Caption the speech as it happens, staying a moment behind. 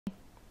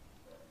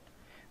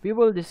we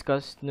will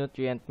discuss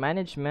nutrient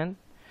management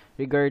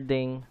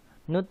regarding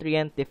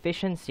nutrient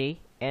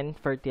deficiency and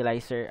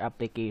fertilizer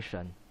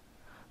application.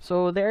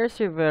 So there are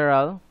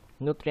several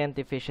nutrient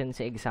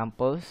deficiency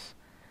examples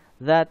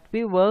that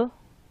we will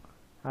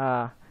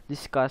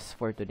discuss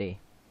for today.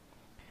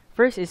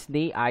 First is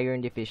the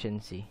iron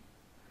deficiency.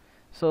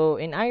 So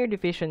in iron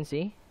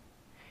deficiency,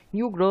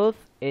 new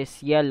growth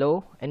is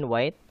yellow and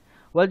white,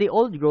 while the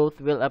old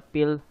growth will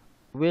appear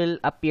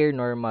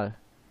normal.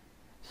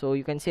 So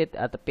you can see it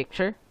at the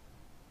picture.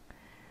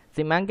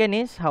 The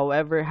manganese,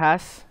 however,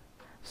 has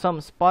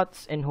some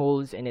spots and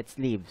holes in its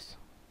leaves.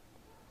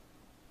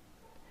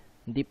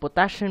 The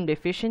potassium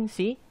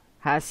deficiency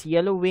has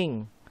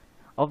yellowing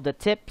of the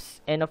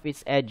tips and of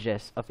its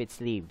edges of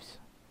its leaves,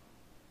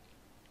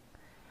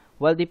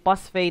 while the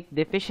phosphate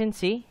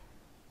deficiency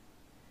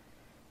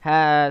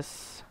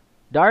has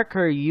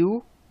darker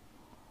hue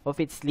of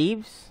its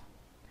leaves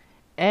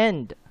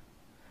and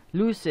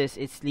loses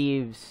its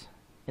leaves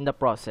in the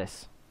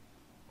process.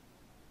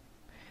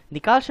 The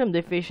calcium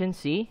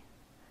deficiency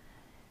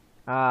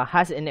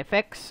has an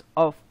effects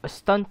of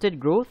stunted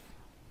growth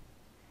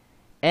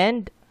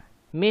and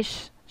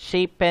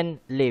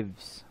misshapen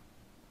leaves.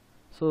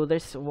 So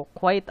there's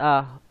quite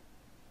a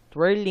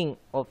twirling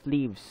of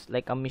leaves,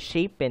 like a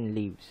misshapen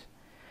leaves.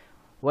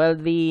 While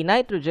the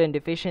nitrogen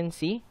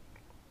deficiency,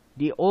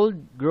 the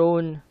old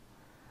grown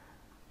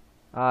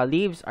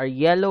leaves are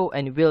yellow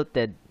and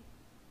wilted.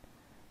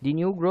 The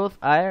new growth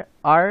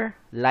are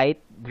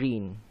light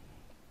green.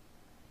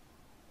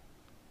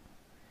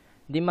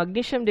 The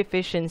magnesium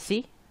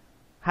deficiency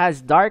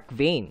has dark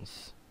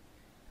veins.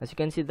 As you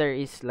can see, there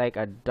is like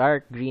a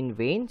dark green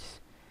veins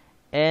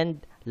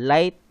and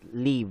light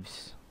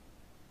leaves.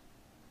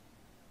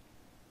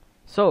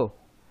 So,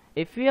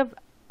 if we have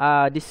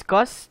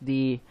discussed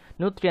the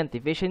nutrient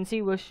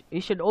deficiency, we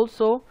should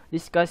also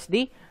discuss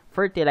the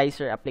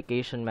fertilizer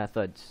application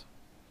methods.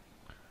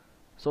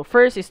 So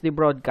first is the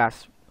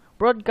broadcast.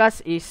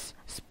 Broadcast is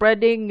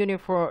spreading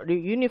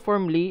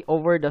uniformly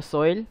over the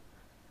soil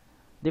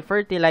the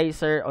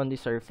fertilizer on the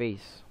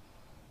surface.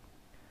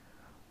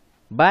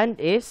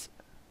 Band is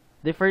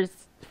the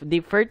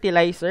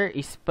fertilizer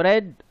is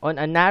spread on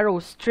a narrow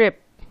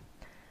strip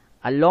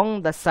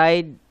along the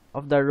side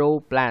of the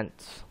row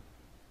plants.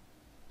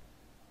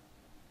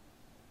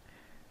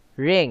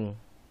 Ring.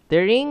 The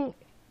ring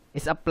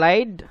is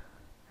applied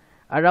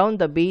around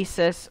the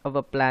bases of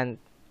a plant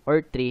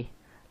or tree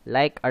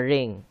like a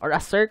ring or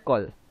a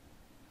circle.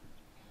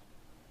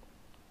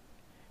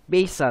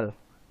 Basal.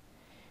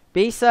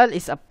 Basal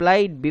is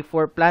applied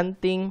before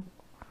planting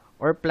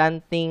or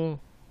planting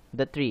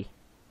the tree.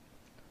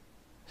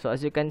 So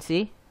as you can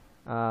see,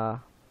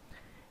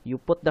 you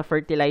put the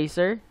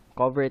fertilizer,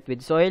 cover it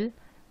with soil,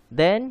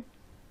 then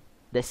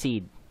the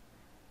seed.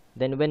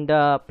 Then when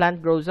the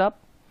plant grows up,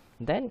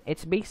 then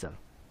it's basal.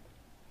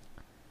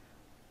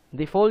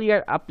 The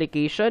foliar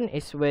application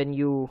is when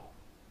you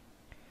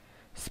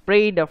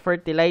spray the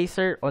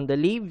fertilizer on the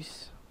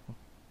leaves.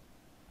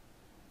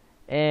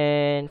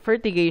 And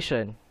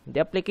fertigation, the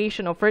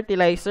application of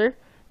fertilizer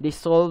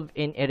dissolved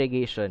in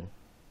irrigation.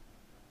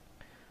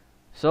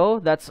 So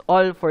that's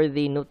all for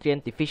the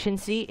nutrient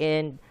deficiency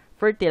and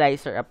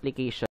fertilizer application.